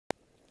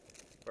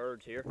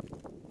Birds here.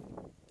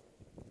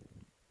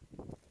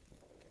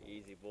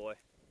 Easy, boy.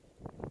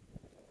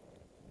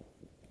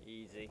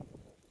 Easy.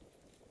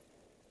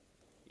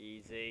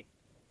 Easy.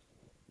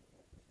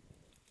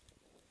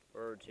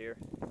 Birds here.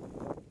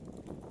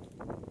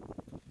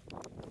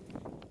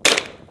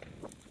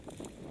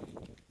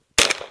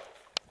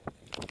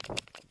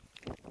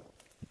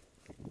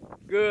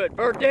 Good.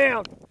 Bird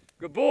down.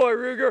 Good boy,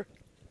 Ruger.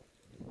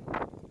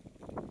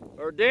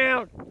 Bird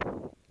down.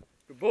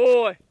 Good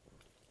boy.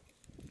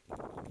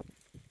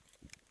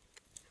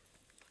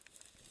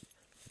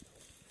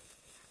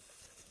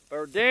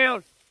 Bird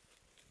down.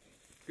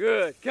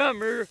 Good. Come,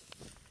 Ruger.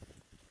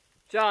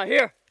 Shot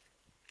here.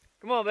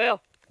 Come on,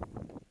 Belle.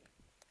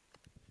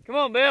 Come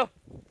on, Belle.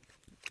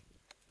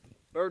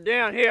 Bird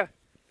down here.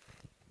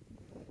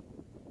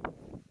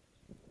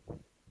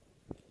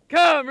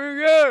 Come,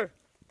 Ruger.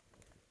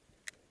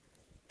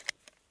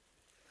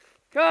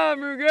 Come,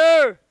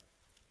 Ruger.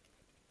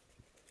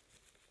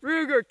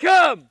 Ruger,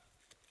 come.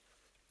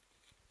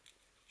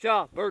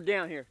 Shaw, bird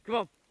down here. Come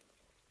on.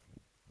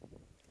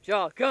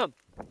 Shaw, come.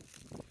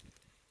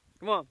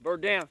 Come on,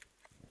 bird down.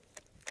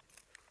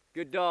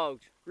 Good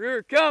dogs.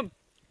 Ruger, come.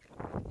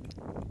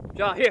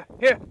 Shaw, here,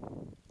 here.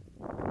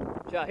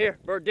 Shaw, here,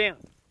 bird down.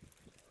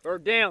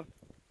 Bird down.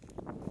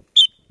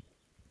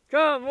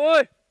 Come,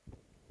 boy.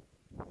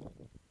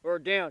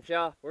 Bird down,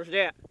 Shaw. Where's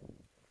that?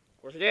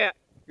 Where's that?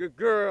 Good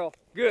girl.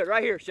 Good,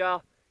 right here,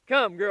 Shaw.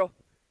 Come, girl.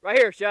 Right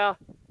here, Shaw.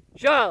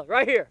 Shaw,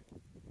 right here.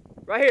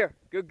 Right here.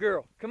 Good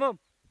girl. Come on.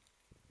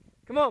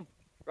 Come on.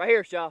 Right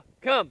here, Shaw.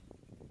 Come.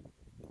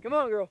 Come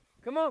on, girl.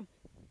 Come on.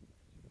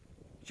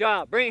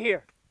 Shaw, bring it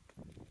here.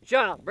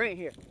 Shaw, bring it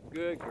here.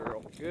 Good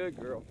girl. Good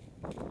girl.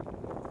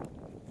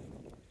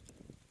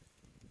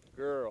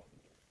 Girl.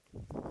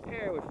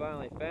 There, we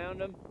finally found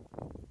him.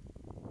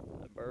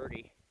 A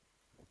birdie.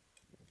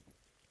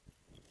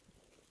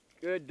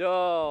 Good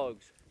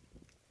dogs.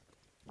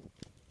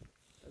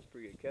 That's a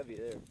pretty good covey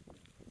there.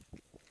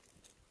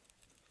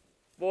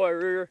 Boy,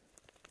 Ruger.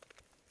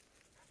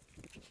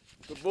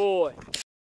 Good boy.